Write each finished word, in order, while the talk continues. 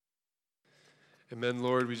Amen,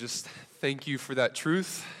 Lord. We just thank you for that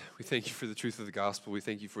truth. We thank you for the truth of the gospel. We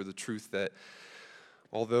thank you for the truth that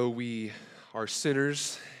although we are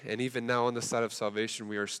sinners, and even now on the side of salvation,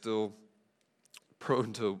 we are still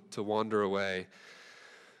prone to wander away.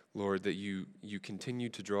 Lord, that you continue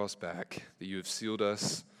to draw us back, that you have sealed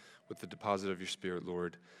us with the deposit of your Spirit,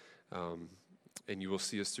 Lord, and you will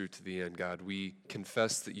see us through to the end, God. We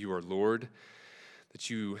confess that you are Lord, that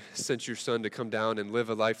you sent your Son to come down and live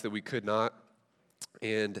a life that we could not,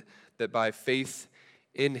 and that by faith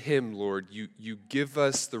in him, Lord, you give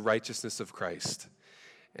us the righteousness of Christ.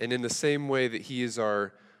 And in the same way that he is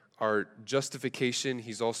our justification,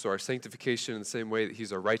 he's also our sanctification. In the same way that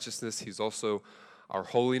he's our righteousness, he's also our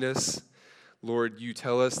holiness. Lord, you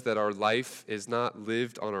tell us that our life is not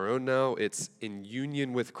lived on our own now, it's in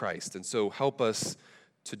union with Christ. And so help us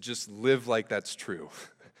to just live like that's true.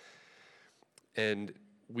 And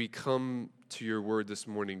we come to your word this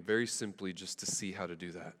morning very simply just to see how to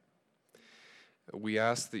do that. We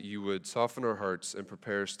ask that you would soften our hearts and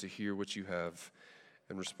prepare us to hear what you have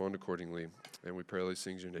and respond accordingly. And we pray all these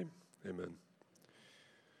things in your name. Amen.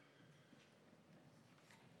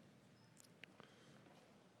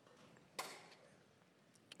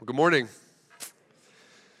 Well, good morning.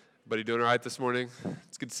 Everybody doing all right this morning?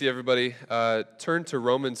 It's good to see everybody. Turn to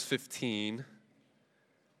Romans 15.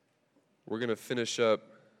 We're going to finish up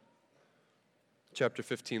chapter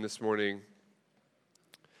 15 this morning.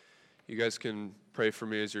 You guys can pray for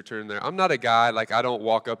me as you're turning there. I'm not a guy, I don't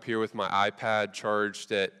walk up here with my iPad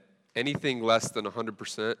charged at anything less than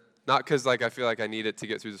 100%. Not because I feel like I need it to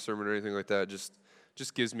get through the sermon or anything like that. Just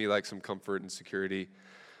gives me some comfort and security.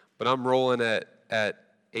 But I'm rolling at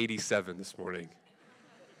 87 this morning.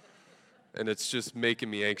 And it's just making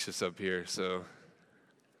me anxious up here, so.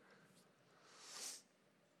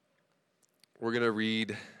 We're going to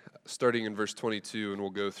read starting in verse 22, and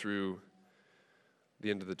we'll go through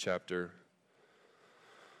the end of the chapter.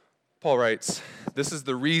 Paul writes, "This is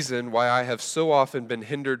the reason why I have so often been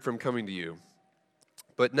hindered from coming to you.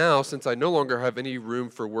 But now, since I no longer have any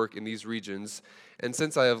room for work in these regions, and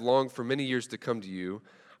since I have longed for many years to come to you,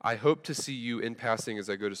 I hope to see you in passing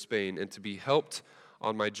as I go to Spain, and to be helped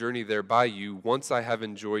on my journey there by you once I have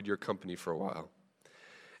enjoyed your company for a while.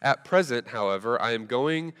 At present, however, I am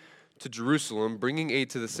going to Jerusalem, bringing aid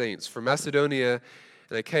to the saints. For Macedonia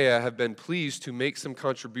and Achaia have been pleased to make some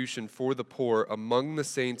contribution for the poor among the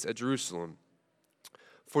saints at Jerusalem.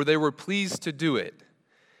 For they were pleased to do it,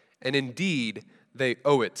 and indeed they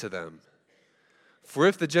owe it to them. For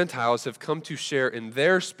if the Gentiles have come to share in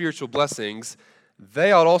their spiritual blessings,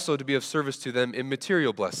 they ought also to be of service to them in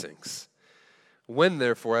material blessings. When,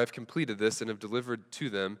 therefore, I have completed this and have delivered to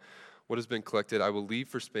them what has been collected, I will leave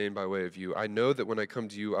for Spain by way of you. I know that when I come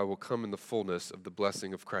to you, I will come in the fullness of the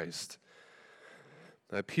blessing of Christ.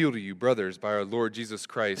 I appeal to you, brothers, by our Lord Jesus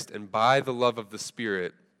Christ, and by the love of the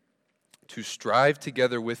Spirit, to strive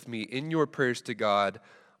together with me in your prayers to God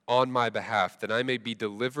on my behalf, that I may be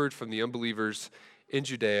delivered from the unbelievers in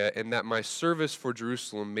Judea, and that my service for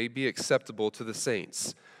Jerusalem may be acceptable to the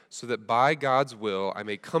saints, so that by God's will I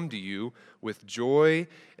may come to you with joy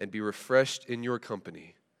and be refreshed in your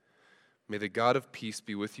company. May the God of peace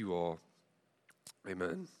be with you all.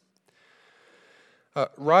 Amen."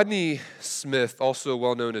 Rodney Smith, also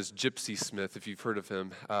well known as Gypsy Smith, if you've heard of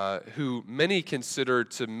him, who many consider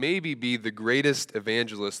to maybe be the greatest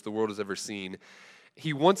evangelist the world has ever seen,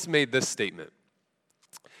 he once made this statement.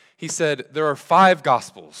 He said, "There are 5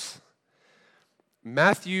 Gospels: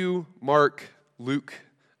 Matthew, Mark, Luke,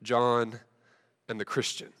 John, and the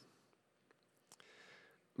Christian.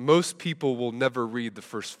 Most people will never read the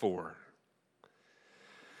first 4.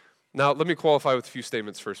 Now, let me qualify with a few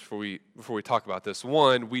statements first before we talk about this.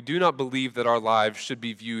 1, we do not believe that our lives should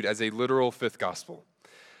be viewed as a literal 5th gospel.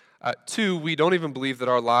 2, we don't even believe that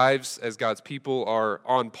our lives as God's people are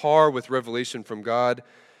on par with revelation from God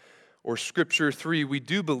or Scripture. 3, we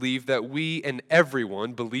do believe that we and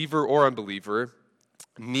everyone, believer or unbeliever,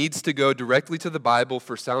 needs to go directly to the Bible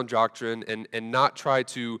for sound doctrine and not try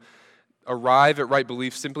to arrive at right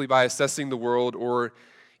belief simply by assessing the world or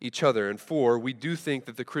each other. And 4, we do think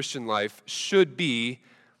that the Christian life should be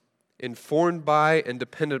informed by and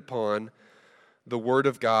dependent upon the Word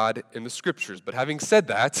of God in the Scriptures. But having said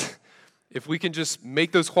that, if we can just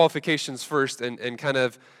make those qualifications first and kind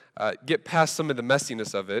of get past some of the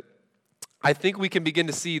messiness of it, I think we can begin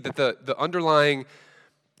to see that the underlying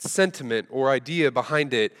sentiment or idea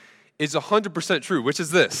behind it is 100% true, which is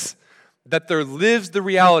this: that there lives the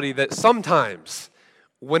reality that sometimes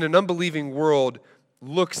when an unbelieving world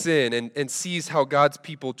looks in and sees how God's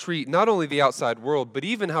people treat not only the outside world, but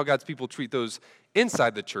even how God's people treat those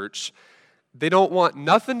inside the church, They don't want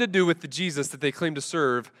nothing to do with the Jesus that they claim to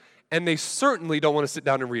serve, and they certainly don't want to sit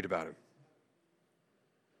down and read about him.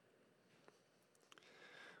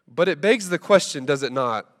 But it begs the question, does it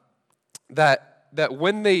not, that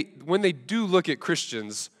when they do look at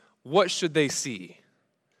Christians, what should they see?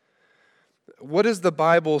 What does the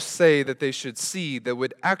Bible say that they should see that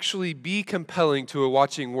would actually be compelling to a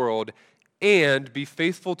watching world and be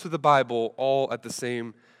faithful to the Bible all at the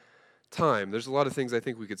same time? There's a lot of things I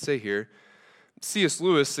think we could say here. C.S.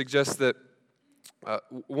 Lewis suggests that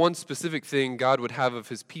one specific thing God would have of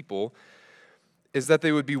his people is that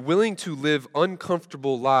they would be willing to live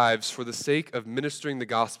uncomfortable lives for the sake of ministering the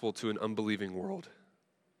gospel to an unbelieving world.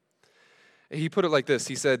 He put it like this.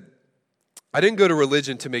 He said, "I didn't go to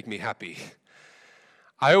religion to make me happy.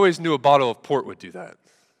 I always knew a bottle of port would do that.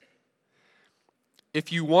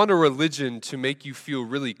 If you want a religion to make you feel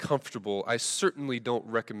really comfortable, I certainly don't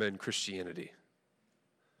recommend Christianity."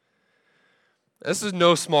 This is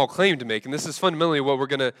no small claim to make, and this is fundamentally what we're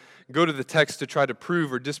going to go to the text to try to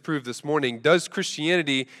prove or disprove this morning. Does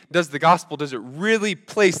Christianity, does the gospel, does it really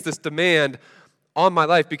place this demand on my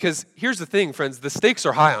life? Because here's the thing, friends, the stakes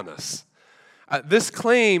are high on this. This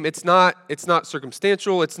claim, it's not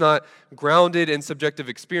circumstantial, it's not grounded in subjective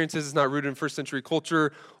experiences, it's not rooted in first century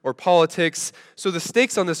culture or politics. So the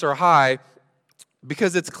stakes on this are high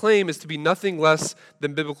because its claim is to be nothing less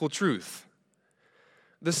than biblical truth.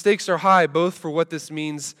 The stakes are high both for what this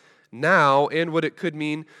means now and what it could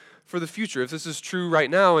mean for the future. If this is true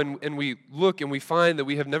right now and we look and we find that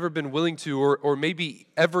we have never been willing to or maybe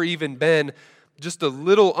ever even been just a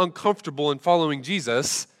little uncomfortable in following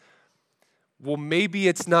Jesus, well, maybe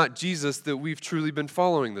it's not Jesus that we've truly been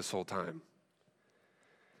following this whole time.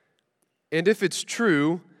 And if it's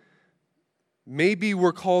true, maybe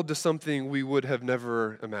we're called to something we would have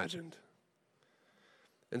never imagined.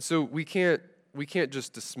 And so we can't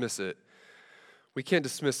just dismiss it. We can't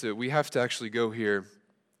dismiss it. We have to actually go here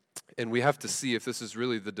and we have to see if this is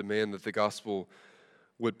really the demand that the gospel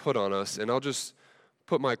would put on us. And I'll just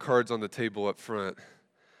put my cards on the table up front.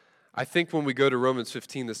 I think when we go to Romans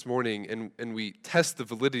 15 this morning and we test the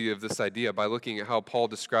validity of this idea by looking at how Paul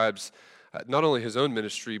describes not only his own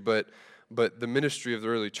ministry, but the ministry of the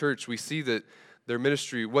early church, we see that their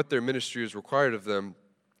ministry, what their ministry is required of them,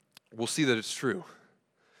 we'll see that it's true.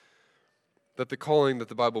 That the calling that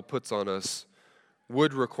the Bible puts on us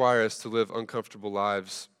would require us to live uncomfortable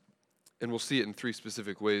lives, and we'll see it in three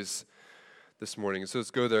specific ways this morning. And so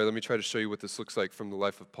let's go there. Let me try to show you what this looks like from the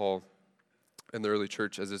life of Paul and the early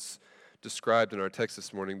church as it's described in our text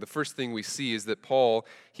this morning. The first thing we see is that Paul,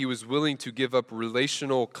 he was willing to give up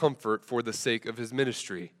relational comfort for the sake of his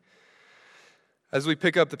ministry. As we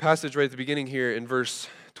pick up the passage right at the beginning here in verse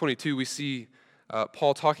 22, we see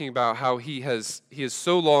Paul talking about how he has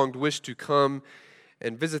so long wished to come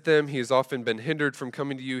and visit them. He has often been hindered from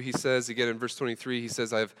coming to you. He says, again in verse 23, he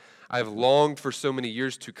says, I have longed for so many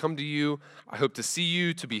years to come to you. I hope to see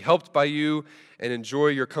you, to be helped by you, and enjoy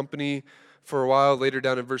your company for a while. Later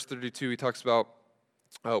down in verse 32, he talks about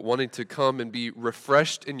wanting to come and be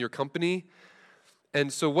refreshed in your company.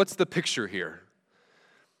 And so what's the picture here?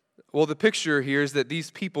 Well, the picture here is that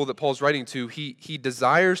these people that Paul's writing to, he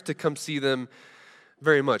desires to come see them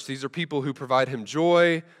very much. These are people who provide him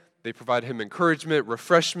joy. They provide him encouragement,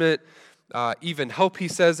 refreshment, even help, he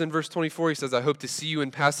says in verse 24. He says, I hope to see you in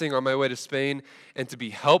passing on my way to Spain and to be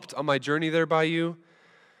helped on my journey there by you.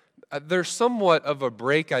 There's somewhat of a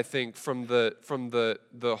break, I think, from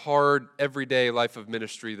the hard, everyday life of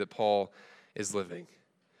ministry that Paul is living.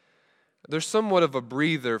 There's somewhat of a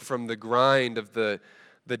breather from the grind of the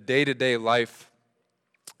day-to-day life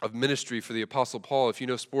of ministry for the Apostle Paul. If you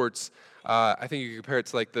know sports, I think you can compare it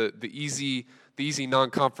to like the easy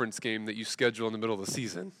non-conference game that you schedule in the middle of the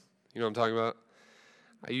season. You know what I'm talking about?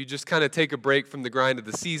 You just kind of take a break from the grind of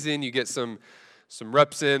the season. You get some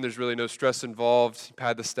reps in. There's really no stress involved. You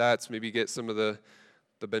pad the stats. Maybe you get some of the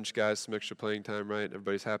bench guys some extra playing time, right?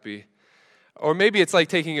 Everybody's happy. Or maybe it's like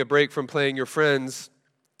taking a break from playing your friends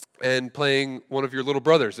and playing one of your little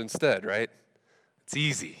brothers instead, right? It's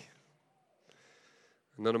easy.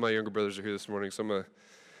 None of my younger brothers are here this morning, so I'm going to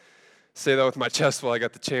say that with my chest while I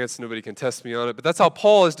got the chance. Nobody can test me on it. But that's how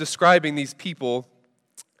Paul is describing these people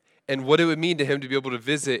and what it would mean to him to be able to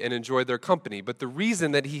visit and enjoy their company. But the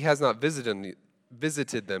reason that he has not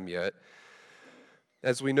visited them yet,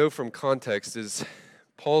 as we know from context, is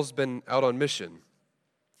Paul's been out on mission,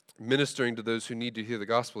 ministering to those who need to hear the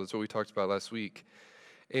gospel. That's what we talked about last week.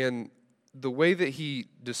 And the way that he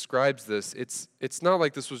describes this, it's not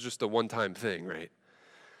like this was just a one-time thing, right?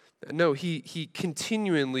 No, he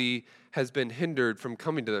continually has been hindered from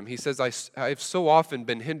coming to them. He says, I've so often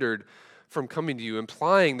been hindered from coming to you,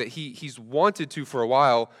 implying that he's wanted to for a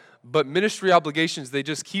while, but ministry obligations, they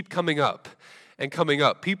just keep coming up and coming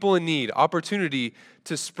up. People in need, opportunity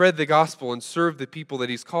to spread the gospel and serve the people that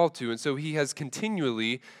he's called to. And so he has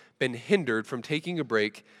continually been hindered from taking a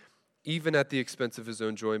break, even at the expense of his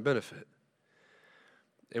own joy and benefit.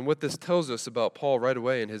 And what this tells us about Paul right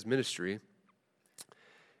away in his ministry,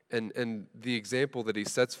 and the example that he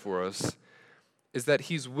sets for us, is that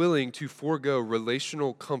he's willing to forego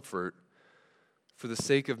relational comfort for the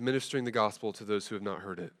sake of ministering the gospel to those who have not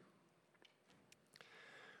heard it.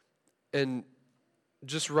 And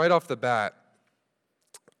just right off the bat,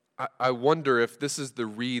 I wonder if this is the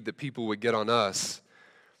read that people would get on us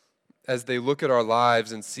as they look at our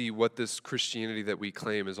lives and see what this Christianity that we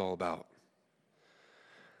claim is all about.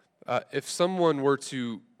 If someone were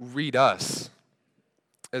to read us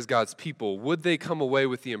as God's people, would they come away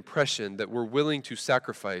with the impression that we're willing to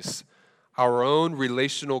sacrifice our own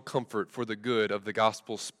relational comfort for the good of the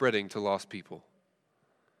gospel spreading to lost people?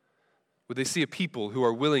 Would they see a people who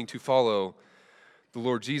are willing to follow the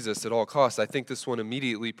Lord Jesus at all costs? I think this one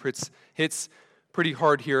immediately hits pretty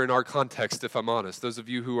hard here in our context, if I'm honest. Those of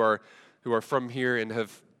you who are from here and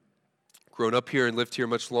have grown up here and lived here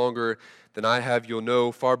much longer than I have, you'll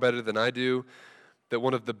know far better than I do that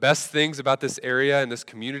one of the best things about this area and this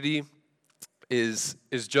community is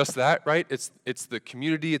just that, right? It's the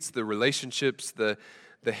community, it's the relationships, the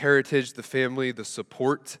heritage, the family, the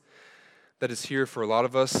support that is here for a lot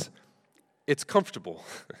of us. It's comfortable.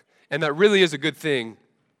 And that really is a good thing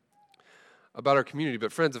about our community.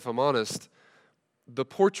 But friends, if I'm honest, the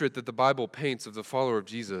portrait that the Bible paints of the follower of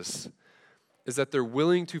Jesus is that they're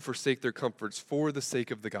willing to forsake their comforts for the sake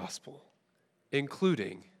of the gospel,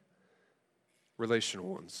 including relational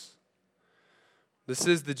ones. This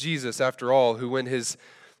is the Jesus, after all, who when his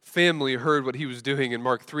family heard what he was doing in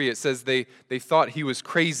Mark 3, it says they thought he was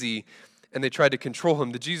crazy and they tried to control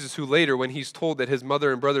him. The Jesus who later, when he's told that his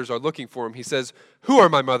mother and brothers are looking for him, he says, "Who are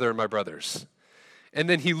my mother and my brothers?" And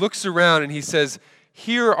then he looks around and he says,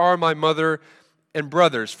 "Here are my mother and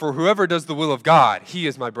brothers, for whoever does the will of God, he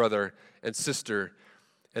is my brother and sister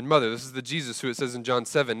and mother." This is the Jesus who, it says in John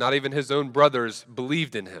 7, not even his own brothers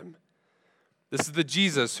believed in him. This is the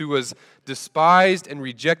Jesus who was despised and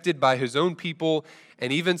rejected by his own people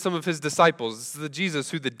and even some of his disciples. This is the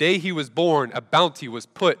Jesus who the day he was born, a bounty was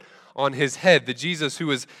put on his head. The Jesus who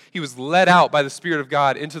was led out by the Spirit of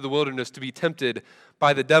God into the wilderness to be tempted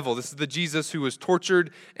by the devil. This is the Jesus who was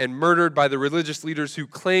tortured and murdered by the religious leaders who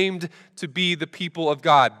claimed to be the people of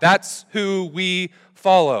God. That's who we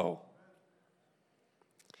follow.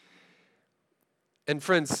 And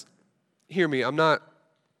friends, hear me, I'm not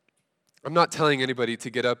telling anybody to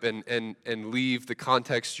get up and leave the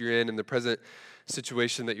context you're in and the present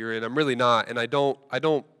situation that you're in. I'm really not. And I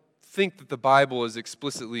don't think that the Bible is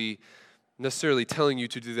explicitly necessarily telling you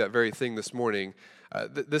to do that very thing this morning.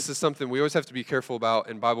 This is something we always have to be careful about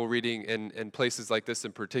in Bible reading and places like this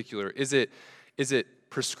in particular. Is it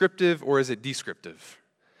prescriptive or is it descriptive?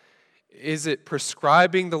 Is it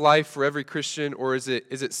prescribing the life for every Christian, or is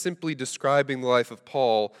it simply describing the life of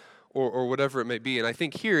Paul or whatever it may be? And I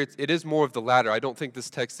think here it is more of the latter. I don't think this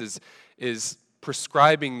text is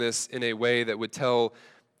prescribing this in a way that would tell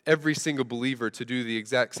every single believer to do the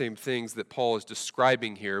exact same things that Paul is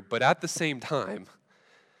describing here. But at the same time,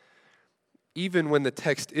 even when the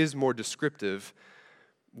text is more descriptive,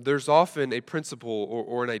 there's often a principle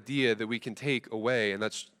or an idea that we can take away, and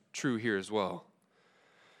that's true here as well.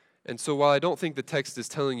 And so while I don't think the text is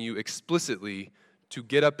telling you explicitly to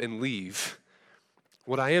get up and leave,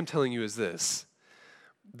 what I am telling you is this,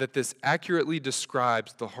 that this accurately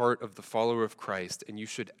describes the heart of the follower of Christ, and you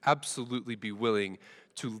should absolutely be willing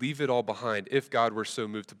to leave it all behind if God were so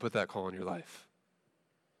moved to put that call in your life.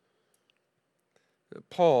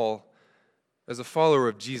 Paul, as a follower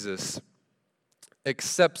of Jesus,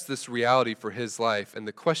 accepts this reality for his life, and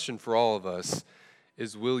the question for all of us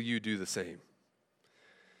is, will you do the same?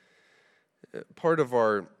 Part of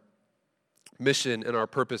our mission and our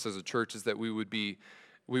purpose as a church is that we would be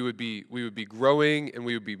growing and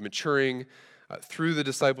we would be maturing through the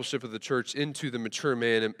discipleship of the church into the mature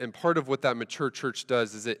man. And part of what that mature church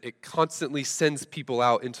does is it constantly sends people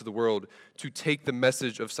out into the world to take the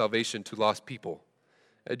message of salvation to lost people,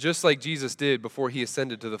 just like Jesus did before he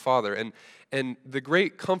ascended to the Father. And the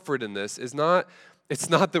great comfort in this is it's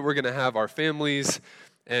not that we're going to have our families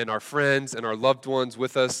and our friends and our loved ones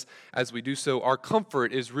with us as we do so. Our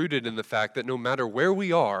comfort is rooted in the fact that no matter where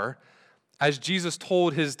we are, as Jesus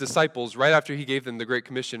told his disciples right after he gave them the Great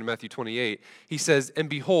Commission in Matthew 28, he says, "And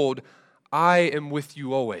behold, I am with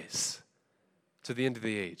you always to the end of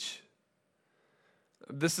the age."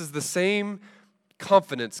 This is the same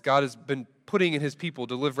confidence God has been putting in his people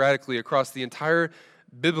to live radically across the entire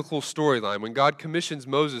biblical storyline. When God commissions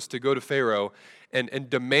Moses to go to Pharaoh and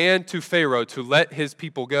demand to Pharaoh to let his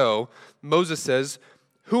people go, Moses says,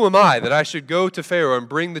 "Who am I that I should go to Pharaoh and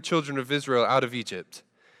bring the children of Israel out of Egypt?"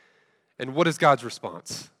 And what is God's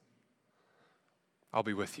response? "I'll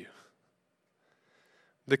be with you."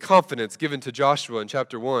 The confidence given to Joshua in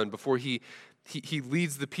chapter 1 before he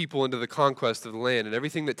leads the people into the conquest of the land and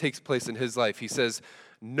everything that takes place in his life. He says,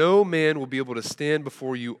 "No man will be able to stand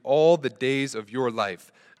before you all the days of your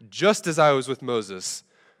life. Just as I was with Moses,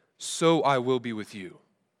 so I will be with you."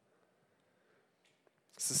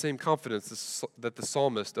 It's the same confidence that the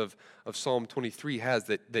psalmist of Psalm 23 has,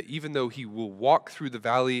 that even though he will walk through the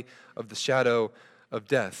valley of the shadow of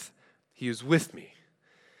death, he is with me.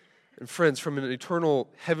 And friends, from an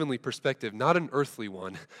eternal heavenly perspective, not an earthly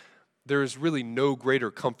one, there is really no greater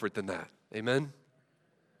comfort than that. Amen?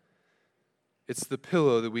 It's the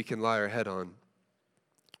pillow that we can lie our head on.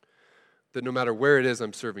 That no matter where it is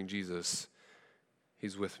I'm serving Jesus,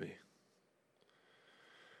 he's with me.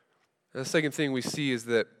 And the second thing we see is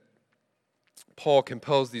that Paul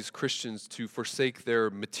compels these Christians to forsake their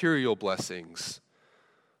material blessings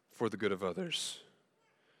for the good of others.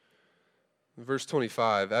 Verse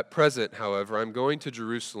 25, "At present, however, I'm going to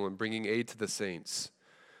Jerusalem, bringing aid to the saints.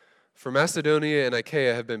 For Macedonia and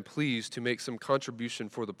Achaia have been pleased to make some contribution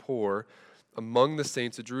for the poor among the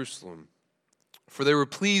saints of Jerusalem. For they were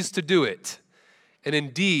pleased to do it, and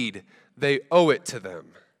indeed they owe it to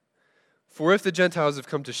them. For if the Gentiles have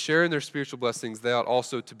come to share in their spiritual blessings, they ought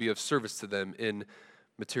also to be of service to them in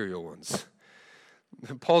material ones."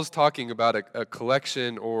 Paul's talking about a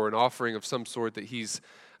collection or an offering of some sort that he's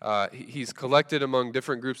collected among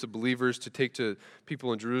different groups of believers to take to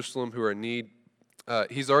people in Jerusalem who are in need.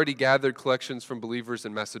 He's already gathered collections from believers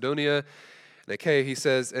in Macedonia and Achaia, he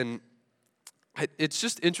says, and it's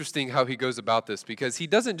just interesting how he goes about this, because he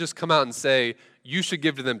doesn't just come out and say, "You should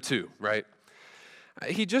give to them too," right?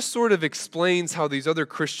 He just sort of explains how these other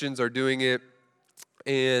Christians are doing it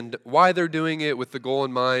and why they're doing it, with the goal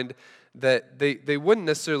in mind that they wouldn't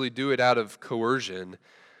necessarily do it out of coercion,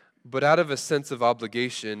 but out of a sense of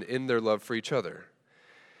obligation in their love for each other.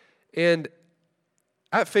 And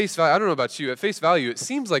at face value, I don't know about you, at face value, it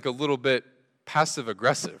seems like a little bit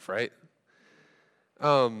passive-aggressive, right?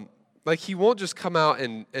 Like he won't just come out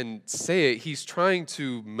and say it. He's trying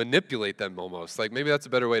to manipulate them almost. Like maybe that's a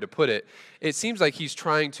better way to put it. It seems like he's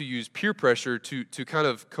trying to use peer pressure to kind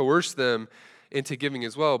of coerce them into giving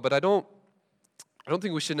as well. But I don't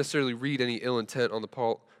think we should necessarily read any ill intent on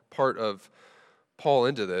the part of Paul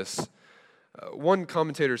into this. One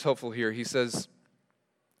commentator is helpful here. He says,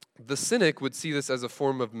 "The cynic would see this as a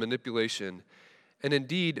form of manipulation. And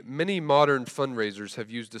indeed, many modern fundraisers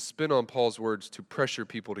have used a spin on Paul's words to pressure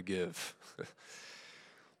people to give."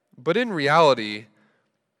 But in reality,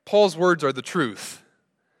 Paul's words are the truth.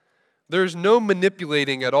 There's no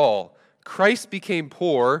manipulating at all. Christ became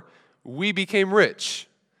poor, we became rich.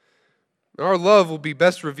 Our love will be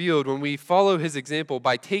best revealed when we follow his example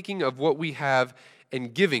by taking of what we have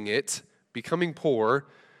and giving it, becoming poor,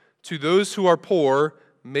 to those who are poor,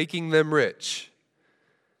 making them rich.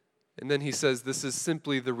 And then he says, this is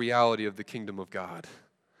simply the reality of the kingdom of God.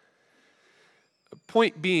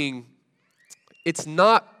 Point being, it's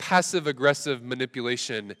not passive-aggressive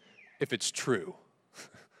manipulation if it's true.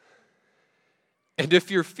 And if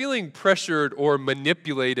you're feeling pressured or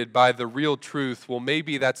manipulated by the real truth, well,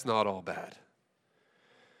 maybe that's not all bad.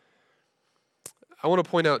 I want to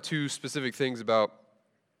point out two specific things about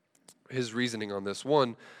his reasoning on this.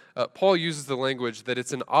 One, Paul uses the language that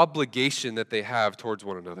it's an obligation that they have towards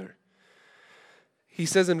one another. He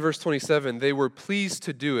says in verse 27, they were pleased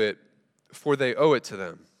to do it, for they owe it to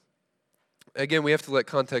them. Again, we have to let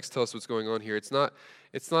context tell us what's going on here. It's not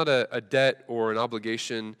a debt or an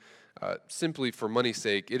obligation simply for money's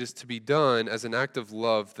sake. It is to be done as an act of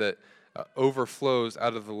love that overflows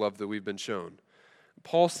out of the love that we've been shown.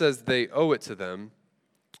 Paul says they owe it to them,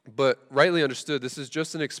 but rightly understood, this is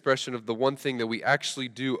just an expression of the one thing that we actually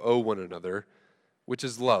do owe one another, which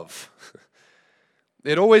is love.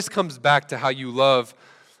 It always comes back to how you love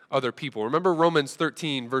other people. Remember Romans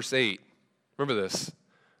 13, verse 8. Remember this.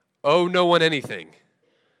 Owe no one anything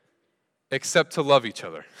except to love each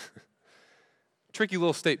other. Tricky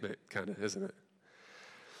little statement, kind of, isn't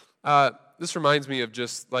it? This reminds me of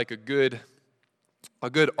just like a good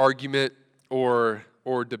argument or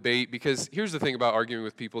debate, because here's the thing about arguing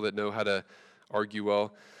with people that know how to argue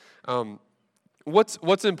well.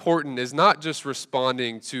 What's important is not just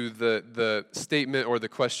responding to the statement or the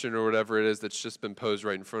question or whatever it is that's just been posed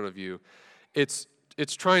right in front of you. It's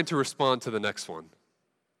trying to respond to the next one.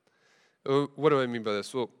 What do I mean by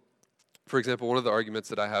this? Well, for example, one of the arguments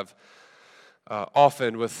that I have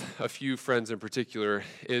often with a few friends in particular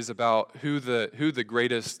is about who the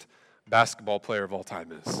greatest basketball player of all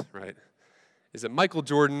time is, right? Is it Michael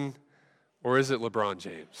Jordan or is it LeBron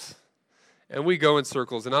James? And we go in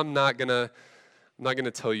circles, and I'm not gonna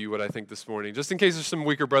tell you what I think this morning, just in case there's some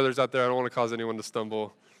weaker brothers out there. I don't want to cause anyone to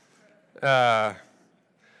stumble. But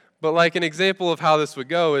like an example of how this would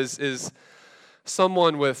go is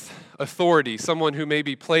someone with authority, someone who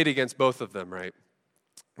maybe played against both of them, right?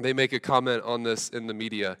 They make a comment on this in the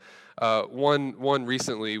media. One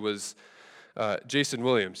recently was Jason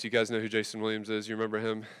Williams. You guys know who Jason Williams is? You remember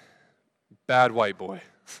him? Bad white boy.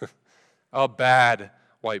 A bad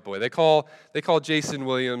white boy. They call Jason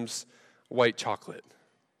Williams white chocolate.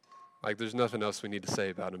 Like there's nothing else we need to say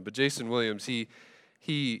about him. But Jason Williams,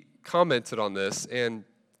 he commented on this, and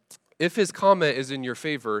if his comment is in your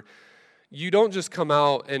favor, you don't just come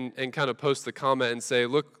out and kind of post the comment and say,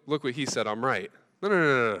 look what he said, I'm right.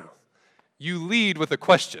 No. You lead with a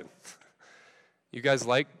question. You guys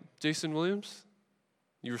like Jason Williams?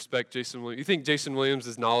 You respect Jason Williams? You think Jason Williams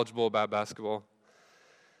is knowledgeable about basketball?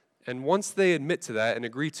 And once they admit to that and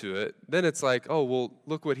agree to it, then it's like, oh, well,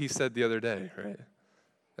 look what he said the other day, right?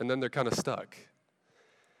 And then they're kind of stuck.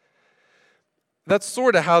 That's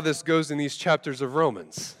sort of how this goes in these chapters of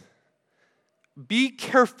Romans. Be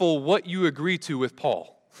careful what you agree to with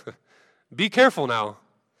Paul. Be careful now.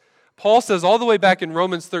 Paul says all the way back in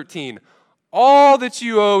Romans 13, all that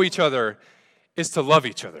you owe each other is to love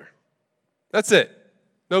each other. That's it.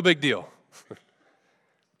 No big deal.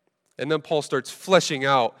 And then Paul starts fleshing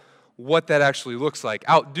out what that actually looks like.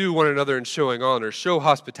 Outdo one another in showing honor, show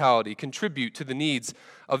hospitality, contribute to the needs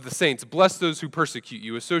of the saints, bless those who persecute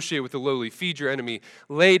you, associate with the lowly, feed your enemy,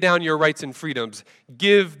 lay down your rights and freedoms,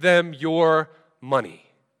 give them your money.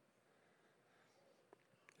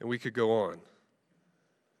 And we could go on.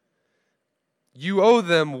 You owe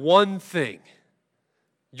them one thing,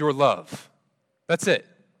 your love. That's it.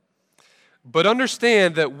 But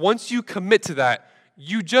understand that once you commit to that,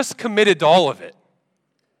 you just committed to all of it.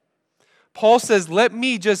 Paul says, let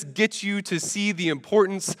me just get you to see the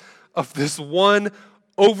importance of this one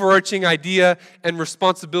overarching idea and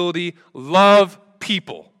responsibility: love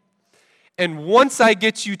people. And once I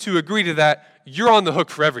get you to agree to that, you're on the hook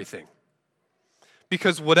for everything.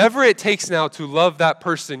 Because whatever it takes now to love that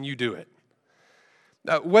person, you do it.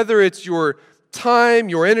 Whether it's your time,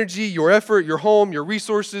 your energy, your effort, your home, your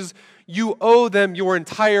resources, you owe them your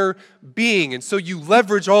entire being. And so you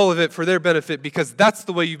leverage all of it for their benefit because that's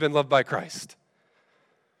the way you've been loved by Christ.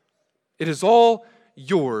 It is all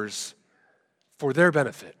yours for their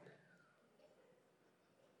benefit.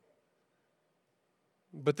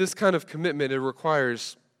 But this kind of commitment, it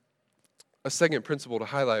requires a second principle to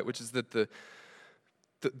highlight, which is that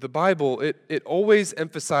the Bible, it always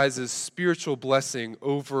emphasizes spiritual blessing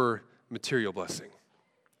over material blessing.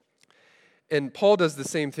 And Paul does the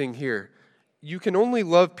same thing here. You can only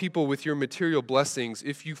love people with your material blessings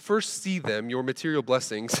if you first see them, your material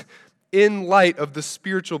blessings, in light of the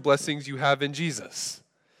spiritual blessings you have in Jesus.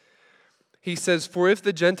 He says, for if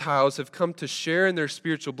the Gentiles have come to share in their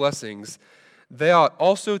spiritual blessings, they ought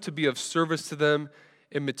also to be of service to them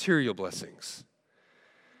in material blessings.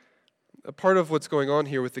 A part of what's going on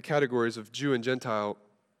here with the categories of Jew and Gentile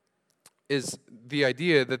is the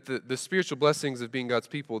idea that the spiritual blessings of being God's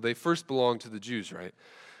people, they first belong to the Jews, right?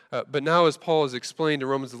 But now, as Paul has explained in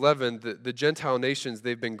Romans 11, the Gentile nations,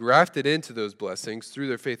 they've been grafted into those blessings through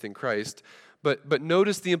their faith in Christ. But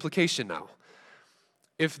notice the implication now.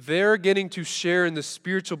 If they're getting to share in the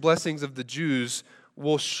spiritual blessings of the Jews,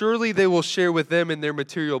 well, surely they will share with them in their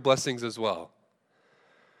material blessings as well.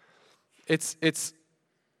 It's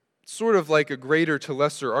sort of like a greater to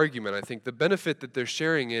lesser argument, I think. The benefit that they're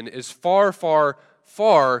sharing in is far, far,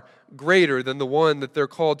 far greater than the one that they're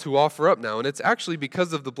called to offer up now. And it's actually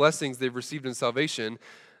because of the blessings they've received in salvation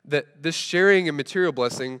that this sharing and material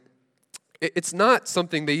blessing, it's not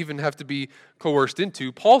something they even have to be coerced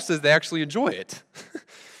into. Paul says they actually enjoy it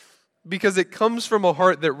because it comes from a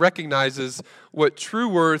heart that recognizes what true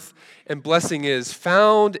worth and blessing is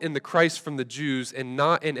found in the Christ from the Jews and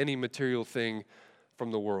not in any material thing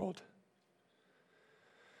from the world.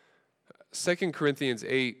 2 Corinthians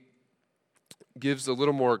 8 gives a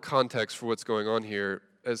little more context for what's going on here.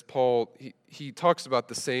 As Paul, he talks about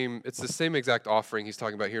it's the same exact offering he's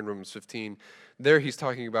talking about here in Romans 15. There he's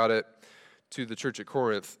talking about it to the church at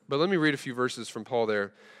Corinth. But let me read a few verses from Paul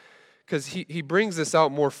there, because he brings this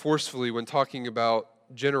out more forcefully when talking about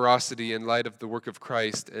generosity in light of the work of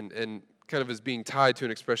Christ and kind of as being tied to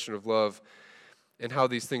an expression of love and how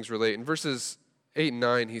these things relate. In verses 8 and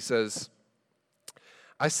 9, he says,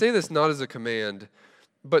 I say this not as a command,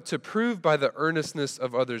 but to prove by the earnestness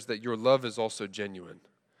of others that your love is also genuine.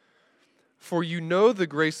 For you know the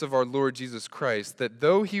grace of our Lord Jesus Christ, that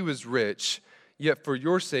though he was rich, yet for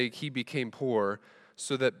your sake he became poor,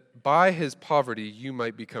 so that by his poverty you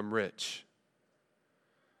might become rich.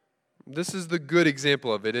 This is the good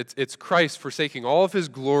example of it. It's Christ forsaking all of his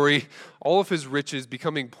glory, all of his riches,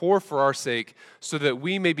 becoming poor for our sake, so that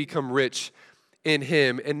we may become rich in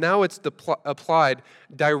him. And now it's applied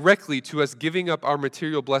directly to us giving up our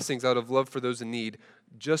material blessings out of love for those in need,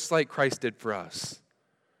 just like Christ did for us.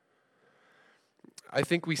 I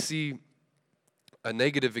think we see a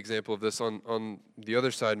negative example of this on the other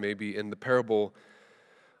side, maybe, in the parable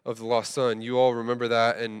of the lost son. You all remember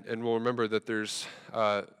that, and we'll remember that there's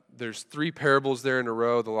 3 parables there in a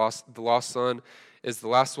row. The lost son is the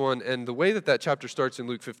last one. And the way that chapter starts in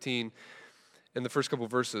Luke 15, in the first couple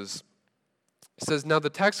verses, it says, "Now the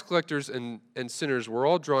tax collectors and sinners were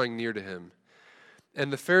all drawing near to him.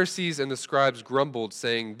 And the Pharisees and the scribes grumbled,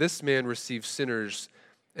 saying, 'This man receives sinners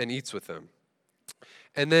and eats with them.'"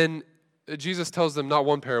 And then Jesus tells them not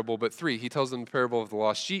one parable, but 3. He tells them the parable of the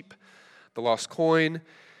lost sheep, the lost coin,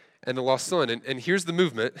 and the lost son. And here's the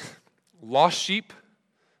movement. Lost sheep,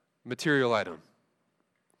 material item.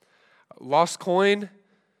 Lost coin,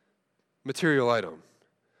 material item.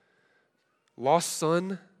 Lost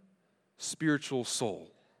son, spiritual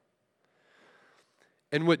soul.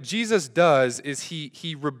 And what Jesus does is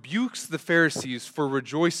he rebukes the Pharisees for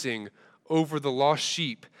rejoicing over the lost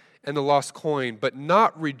sheep and the lost coin, but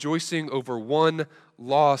not rejoicing over one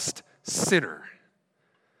lost sinner.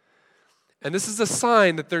 And this is a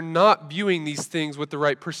sign that they're not viewing these things with the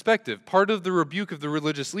right perspective. Part of the rebuke of the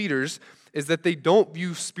religious leaders is that they don't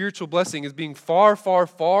view spiritual blessing as being far, far,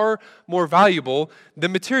 far more valuable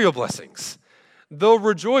than material blessings. They'll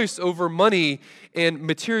rejoice over money and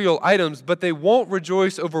material items, but they won't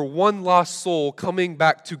rejoice over one lost soul coming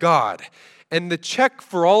back to God. And the check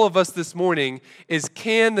for all of us this morning is,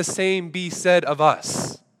 can the same be said of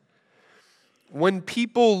us? When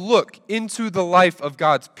people look into the life of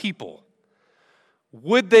God's people,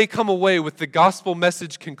 would they come away with the gospel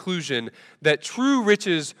message conclusion that true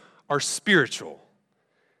riches are spiritual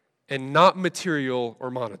and not material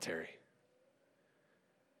or monetary?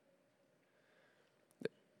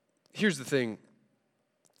 Here's the thing.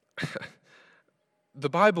 The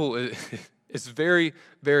Bible is very,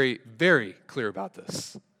 very, very clear about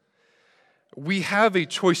this. We have a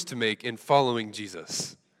choice to make in following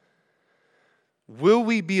Jesus. Will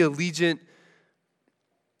we be allegiant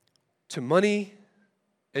to money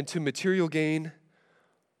and to material gain,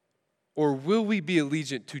 or will we be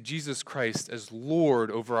allegiant to Jesus Christ as Lord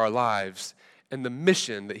over our lives and the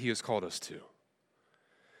mission that he has called us to?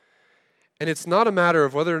 And it's not a matter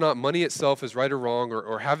of whether or not money itself is right or wrong,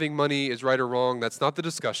 or having money is right or wrong. That's not the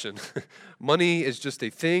discussion. Money is just a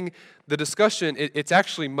thing. The discussion, it's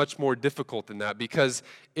actually much more difficult than that, because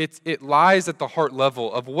it lies at the heart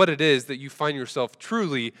level of what it is that you find yourself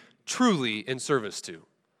truly, truly in service to.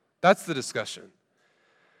 That's the discussion.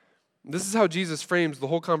 This is how Jesus frames the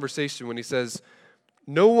whole conversation when he says,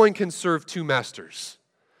 "No one can serve 2 masters.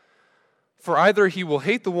 For either he will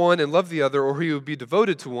hate the one and love the other, or he will be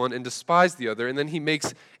devoted to one and despise the other." And then he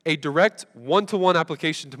makes a direct one-to-one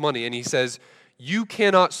application to money, and he says, you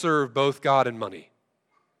cannot serve both God and money.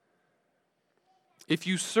 If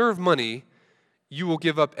you serve money, you will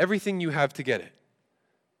give up everything you have to get it,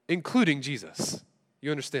 including Jesus. You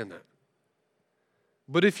understand that?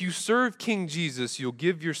 But if you serve King Jesus, you'll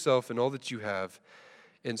give yourself and all that you have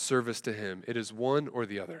in service to him. It is one or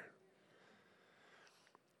the other.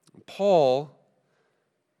 Paul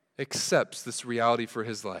accepts this reality for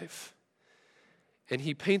his life. And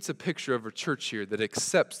he paints a picture of a church here that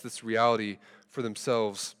accepts this reality for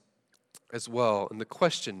themselves as well. And the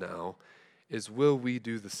question now is, will we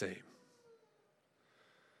do the same?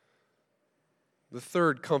 The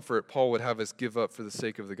third comfort Paul would have us give up for the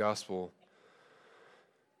sake of the gospel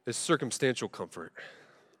is circumstantial comfort.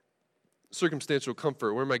 Circumstantial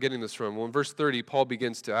comfort, where am I getting this from? Well, in verse 30, Paul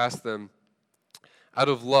begins to ask them, out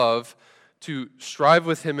of love, to strive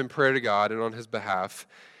with him in prayer to God and on his behalf.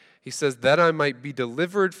 He says, that I might be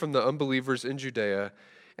delivered from the unbelievers in Judea,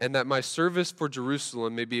 and that my service for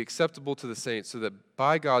Jerusalem may be acceptable to the saints, so that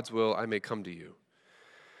by God's will I may come to you.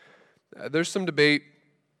 There's some debate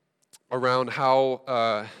around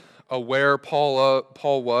how aware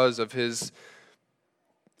Paul was of his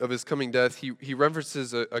coming death. He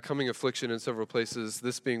references a coming affliction in several places,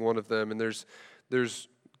 this being one of them, and there's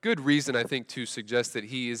good reason, I think, to suggest that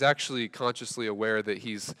he is actually consciously aware that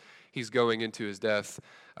he's going into his death.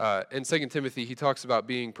 In 2 Timothy, he talks about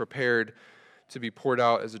being prepared to be poured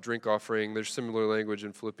out as a drink offering. There's similar language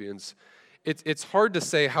in Philippians. It's hard to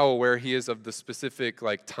say how aware he is of the specific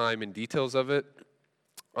time and details of it,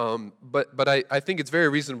 but I think it's very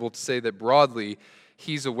reasonable to say that broadly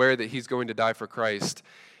he's aware that he's going to die for Christ.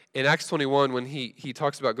 In Acts 21, when he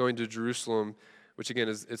talks about going to Jerusalem, which again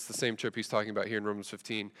it's the same trip he's talking about here in Romans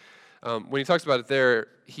 15, when he talks about it there,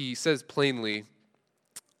 he says plainly,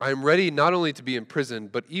 I am ready not only to be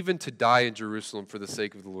imprisoned, but even to die in Jerusalem for the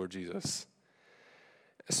sake of the Lord Jesus.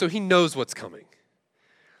 So he knows what's coming.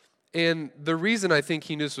 And the reason I think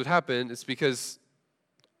he knew this would happen is because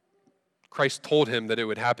Christ told him that it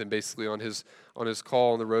would happen basically on his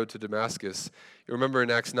call on the road to Damascus. You remember in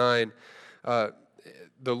Acts 9,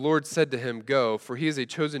 the Lord said to him, Go, for he is a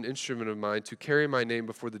chosen instrument of mine to carry my name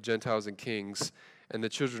before the Gentiles and kings and the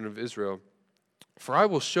children of Israel. For I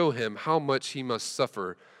will show him how much he must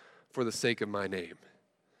suffer for the sake of my name.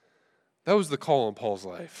 That was the call on Paul's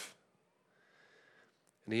life.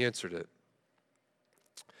 And he answered it.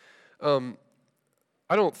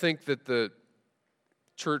 I don't think that the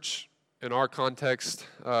church in our context,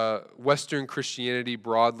 Western Christianity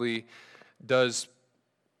broadly, does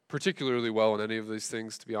particularly well in any of these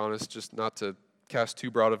things, to be honest, just not to cast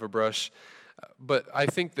too broad of a brush. But I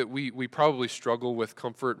think that we probably struggle with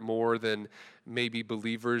comfort more than maybe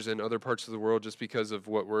believers in other parts of the world just because of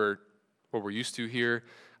what we're used to here.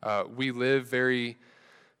 We live very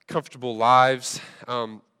comfortable lives.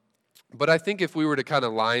 But I think if we were to kind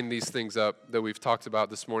of line these things up that we've talked about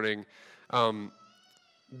this morning,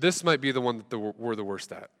 this might be the one that we're the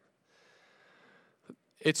worst at.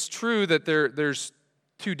 It's true that there's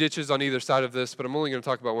two ditches on either side of this, but I'm only going to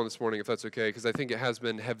talk about one this morning, if that's okay, because I think it has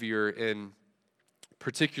been heavier in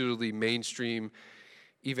particularly mainstream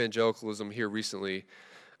evangelicalism here recently.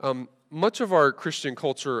 Much of our Christian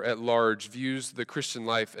culture at large views the Christian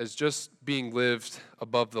life as just being lived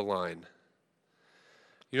above the line.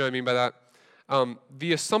 You know what I mean by that?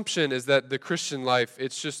 The assumption is that the Christian life,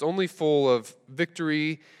 it's just only full of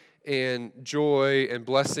victory and joy and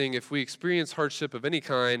blessing. If we experience hardship of any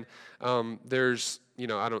kind, there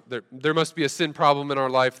must be a sin problem in our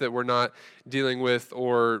life that we're not dealing with,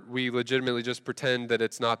 or we legitimately just pretend that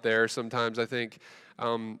it's not there sometimes, I think,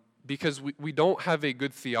 because we don't have a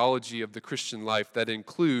good theology of the Christian life that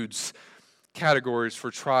includes categories for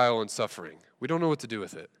trial and suffering. We don't know what to do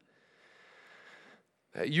with it.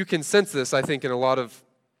 You can sense this, I think, in a lot of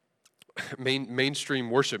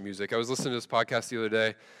mainstream worship music. I was listening to this podcast the other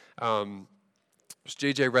day. It was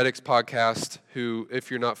J.J. Redick's podcast, who,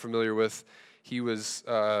 if you're not familiar with, he was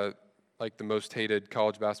like the most hated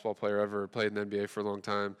college basketball player ever, played in the NBA for a long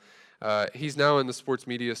time. He's now in the sports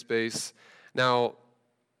media space. Now,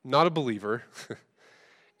 not a believer,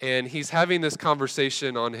 and he's having this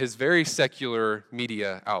conversation on his very secular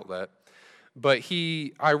media outlet. But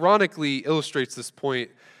he ironically illustrates this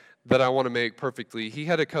point that I want to make perfectly. He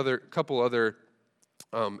had a couple other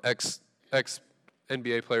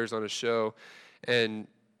ex-NBA players on his show, and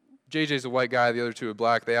JJ's a white guy, the other two are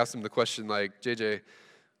black. They asked him the question like, JJ,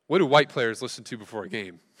 what do white players listen to before a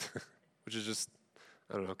game? Which is just,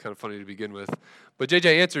 I don't know, kind of funny to begin with. But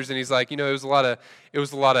JJ answers, and he's like, it was a lot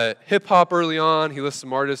of hip-hop early on. He lists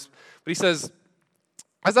some artists. But he says,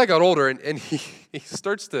 as I got older, and he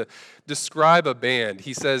starts to describe a band,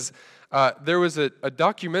 he says, there was a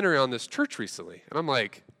documentary on this church recently. And I'm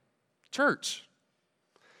like, church?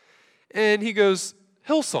 And he goes,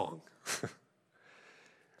 Hillsong.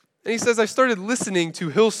 And he says, I started listening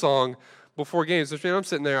to Hillsong before games. Which, I'm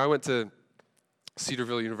sitting there. I went to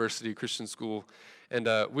Cedarville University Christian School, and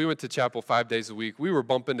we went to chapel 5 days a week. We were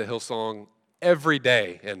bumping to Hillsong every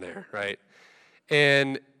day in there, right?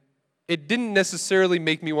 And it didn't necessarily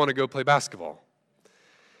make me want to go play basketball.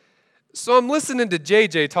 So I'm listening to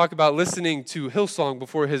JJ talk about listening to Hillsong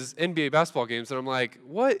before his NBA basketball games, and I'm like,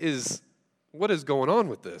 what is going on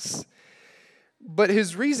with this? But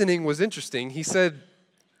his reasoning was interesting. He said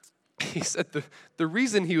the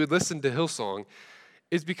reason he would listen to Hillsong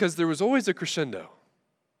is because there was always a crescendo.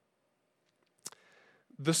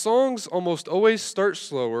 The songs almost always start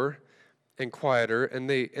slower and quieter, and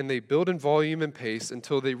they build in volume and pace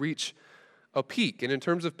until they reach a peak. And in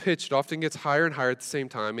terms of pitch, it often gets higher and higher at the same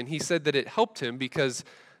time. And he said that it helped him because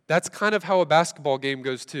that's kind of how a basketball game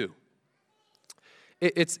goes too.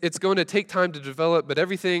 It's going to take time to develop, but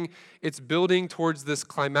everything, it's building towards this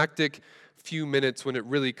climactic few minutes when it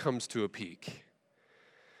really comes to a peak.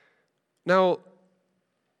 Now,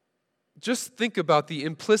 just think about the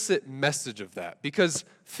implicit message of that, because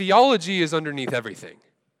theology is underneath everything.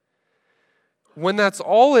 When that's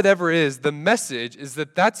all it ever is, the message is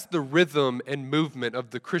that that's the rhythm and movement of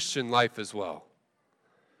the Christian life as well.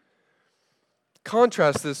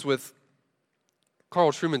 Contrast this with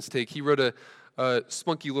Carl Trueman's take. He wrote a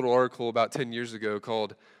spunky little article about 10 years ago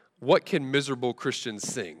called "What Can Miserable Christians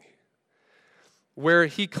Sing?" where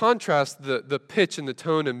he contrasts the pitch and the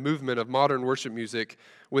tone and movement of modern worship music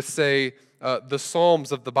with, say, the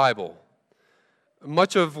Psalms of the Bible,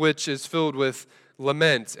 much of which is filled with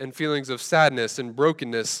lament and feelings of sadness and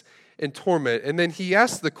brokenness and torment. And then he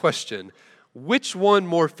asks the question, which one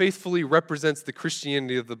more faithfully represents the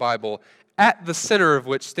Christianity of the Bible, at the center of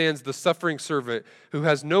which stands the suffering servant who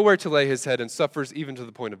has nowhere to lay his head and suffers even to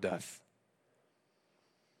the point of death?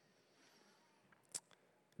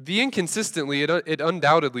 The inconsistently, it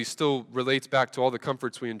undoubtedly still relates back to all the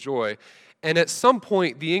comforts we enjoy. And at some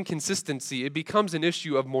point, the inconsistency, it becomes an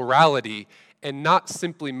issue of morality and not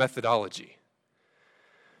simply methodology.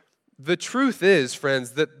 The truth is,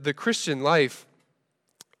 friends, that the Christian life,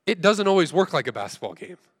 it doesn't always work like a basketball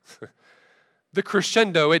game. The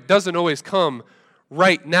crescendo, it doesn't always come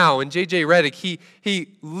right now. And J.J. Redick,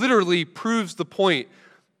 he literally proves the point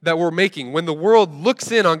that we're making. When the world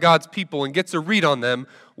looks in on God's people and gets a read on them,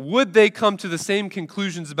 would they come to the same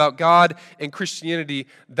conclusions about God and Christianity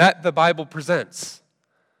that the Bible presents?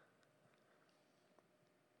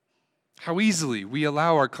 How easily we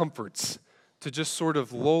allow our comforts to just sort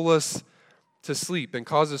of lull us to sleep and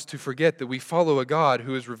cause us to forget that we follow a God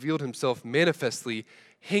who has revealed himself manifestly,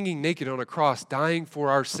 hanging naked on a cross, dying for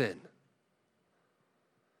our sin.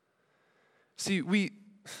 See, we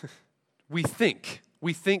think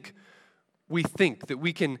that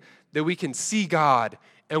we can see God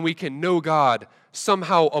and we can know God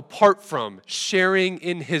somehow apart from sharing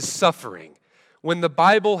in his suffering, when the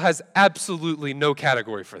Bible has absolutely no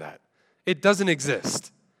category for that. It doesn't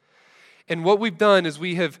exist. And what we've done is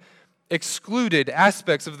we have excluded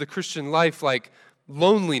aspects of the Christian life like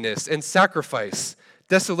loneliness and sacrifice,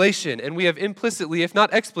 desolation, and we have implicitly, if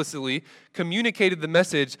not explicitly, communicated the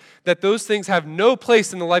message that those things have no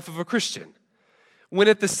place in the life of a Christian. When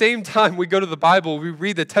at the same time we go to the Bible, we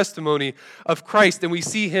read the testimony of Christ and we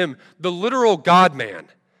see him, the literal God-man,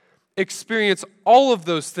 experience all of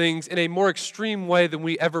those things in a more extreme way than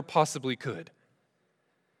we ever possibly could.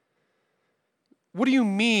 What do you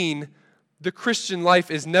mean the Christian life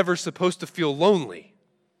is never supposed to feel lonely?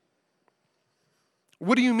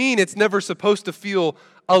 What do you mean it's never supposed to feel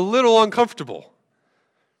a little uncomfortable?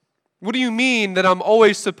 What do you mean that I'm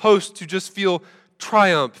always supposed to just feel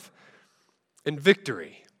triumph and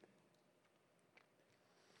victory?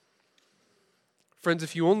 Friends,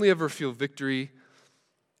 if you only ever feel victory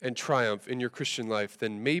and triumph in your Christian life,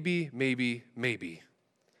 then maybe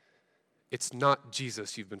it's not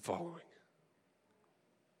Jesus you've been following.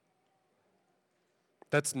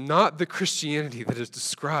 That's not the Christianity that is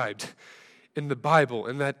described in the Bible,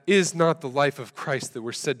 and that is not the life of Christ that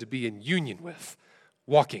we're said to be in union with,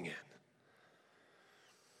 walking in.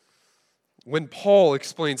 When Paul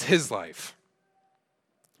explains his life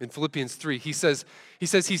in Philippians 3, he says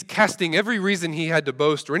he's casting every reason he had to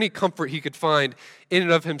boast or any comfort he could find in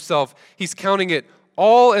and of himself. He's counting it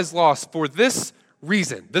all as loss for this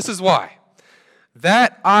reason. This is why.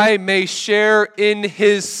 That I may share in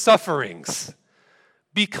his sufferings,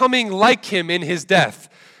 becoming like him in his death,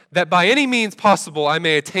 that by any means possible I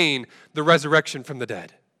may attain the resurrection from the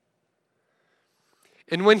dead.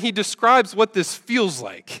 And when he describes what this feels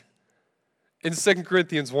like in 2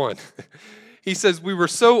 Corinthians 1, he says, we were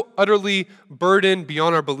so utterly burdened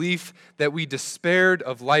beyond our belief that we despaired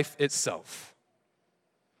of life itself.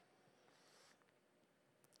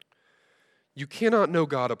 You cannot know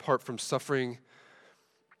God apart from suffering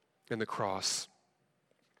and the cross.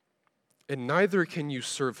 And neither can you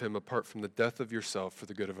serve him apart from the death of yourself for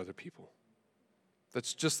the good of other people.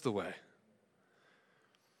 That's just the way.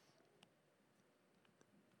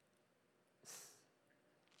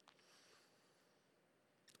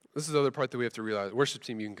 This is the other part that we have to realize. Worship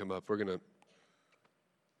team, you can come up. We're going to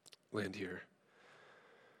land here.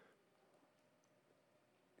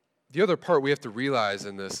 The other part we have to realize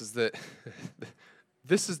in this is that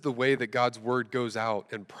this is the way that God's word goes out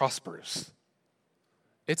and prospers.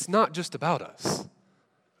 It's not just about us.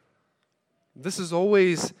 This is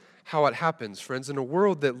always how it happens, friends. In a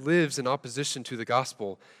world that lives in opposition to the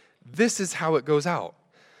gospel, this is how it goes out.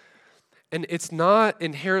 And it's not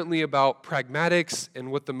inherently about pragmatics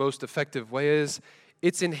and what the most effective way is.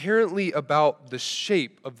 It's inherently about the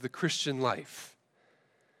shape of the Christian life.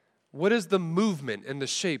 What is the movement and the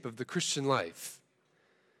shape of the Christian life?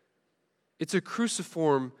 It's a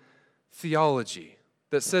cruciform theology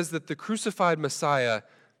that says that the crucified Messiah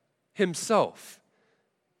himself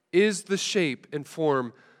is the shape and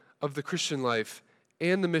form of the Christian life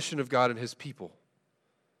and the mission of God and his people.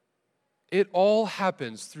 It all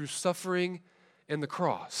happens through suffering and the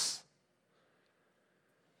cross.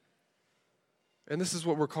 And this is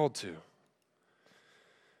what we're called to.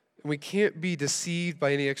 And we can't be deceived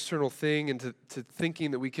by any external thing into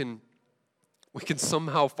thinking that we can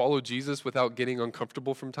somehow follow Jesus without getting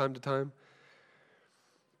uncomfortable from time to time.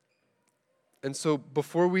 And so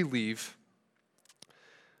before we leave,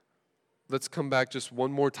 let's come back just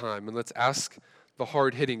one more time and let's ask the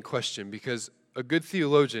hard-hitting question, because a good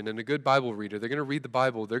theologian and a good Bible reader, they're going to read the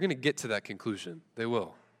Bible, they're going to get to that conclusion. They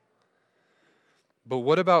will. But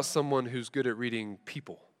what about someone who's good at reading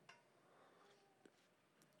people?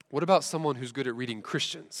 What about someone who's good at reading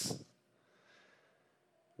Christians?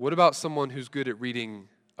 What about someone who's good at reading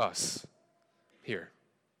us here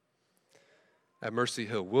at Mercy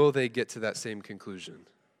Hill? Will they get to that same conclusion?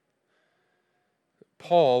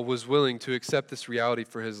 Paul was willing to accept this reality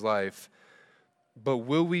for his life, but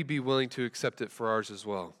will we be willing to accept it for ours as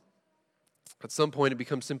well? At some point, it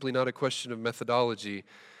becomes simply not a question of methodology,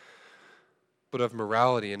 but of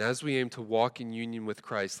morality. And as we aim to walk in union with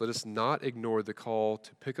Christ, let us not ignore the call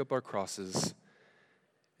to pick up our crosses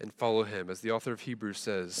and follow him. As the author of Hebrews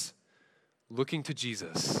says, looking to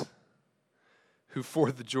Jesus, who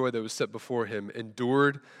for the joy that was set before him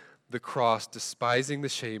endured the cross, despising the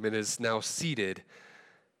shame, and is now seated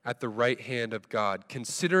at the right hand of God,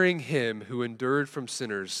 considering him who endured from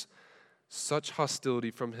sinners such hostility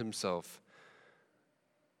from himself,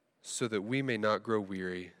 so that we may not grow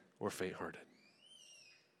weary or faint-hearted.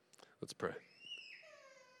 Let's pray.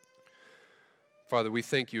 Father, we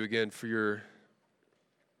thank you again for your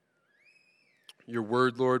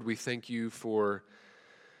word, Lord. We thank you for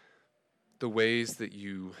the ways that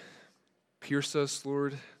you pierce us,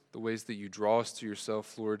 Lord, the ways that you draw us to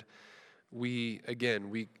yourself, Lord. We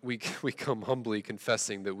come humbly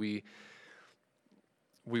confessing that we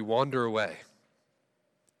wander away,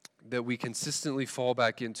 that we consistently fall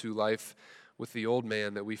back into life with the old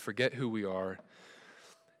man, that we forget who we are,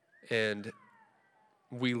 and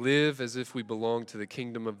we live as if we belong to the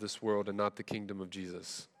kingdom of this world and not the kingdom of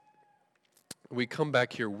Jesus. We come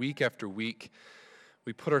back here week after week.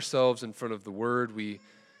 We put ourselves in front of the word. We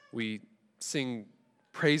sing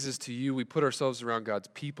praises to you. We put ourselves around God's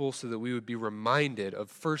people so that we would be reminded of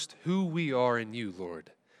first who we are in you,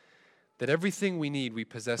 Lord, that everything we need we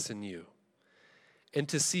possess in you, and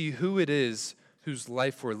to see who it is whose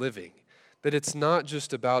life we're living, that it's not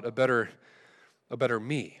just about a better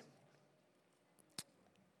me,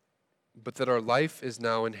 but that our life is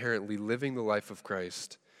now inherently living the life of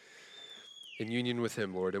Christ in union with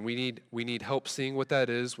him, Lord. And we need help seeing what that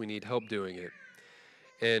is. We need help doing it.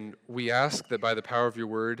 And we ask that by the power of your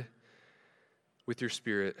word, with your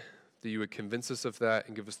Spirit, that you would convince us of that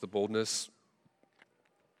and give us the boldness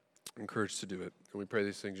and courage to do it. And we pray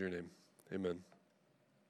these things in your name. Amen.